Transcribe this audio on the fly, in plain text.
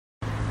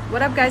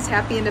What up, guys?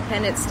 Happy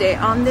Independence Day.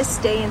 On this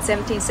day in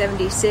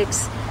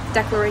 1776,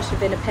 Declaration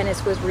of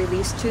Independence was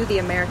released to the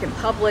American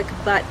public,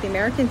 but the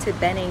Americans had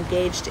been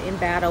engaged in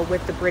battle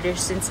with the British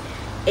since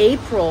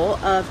April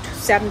of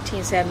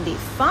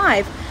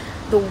 1775.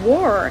 The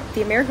war,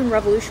 the American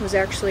Revolution, was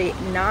actually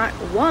not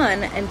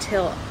won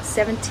until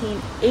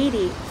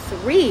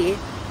 1783,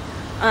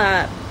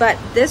 but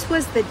this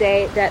was the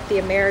day that the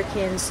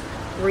Americans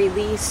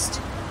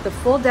released the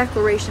full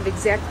declaration of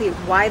exactly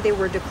why they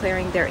were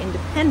declaring their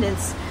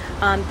independence.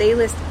 They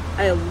list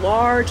a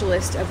large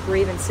list of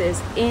grievances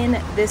in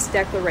this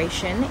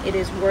declaration. It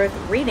is worth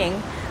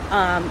reading.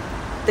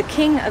 The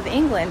King of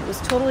England was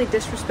totally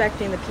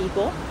disrespecting the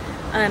people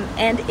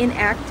and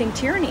enacting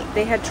tyranny.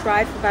 They had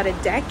tried for about a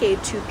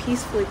decade to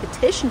peacefully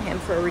petition him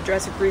for a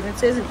redress of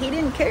grievances, and he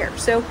didn't care.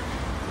 So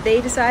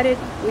they decided,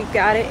 we've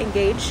got to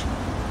engage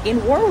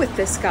in war with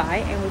this guy,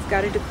 and we've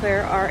got to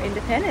declare our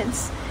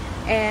independence.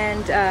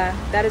 And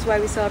that is why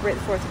we celebrate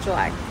the 4th of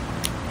July.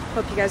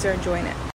 Hope you guys are enjoying it.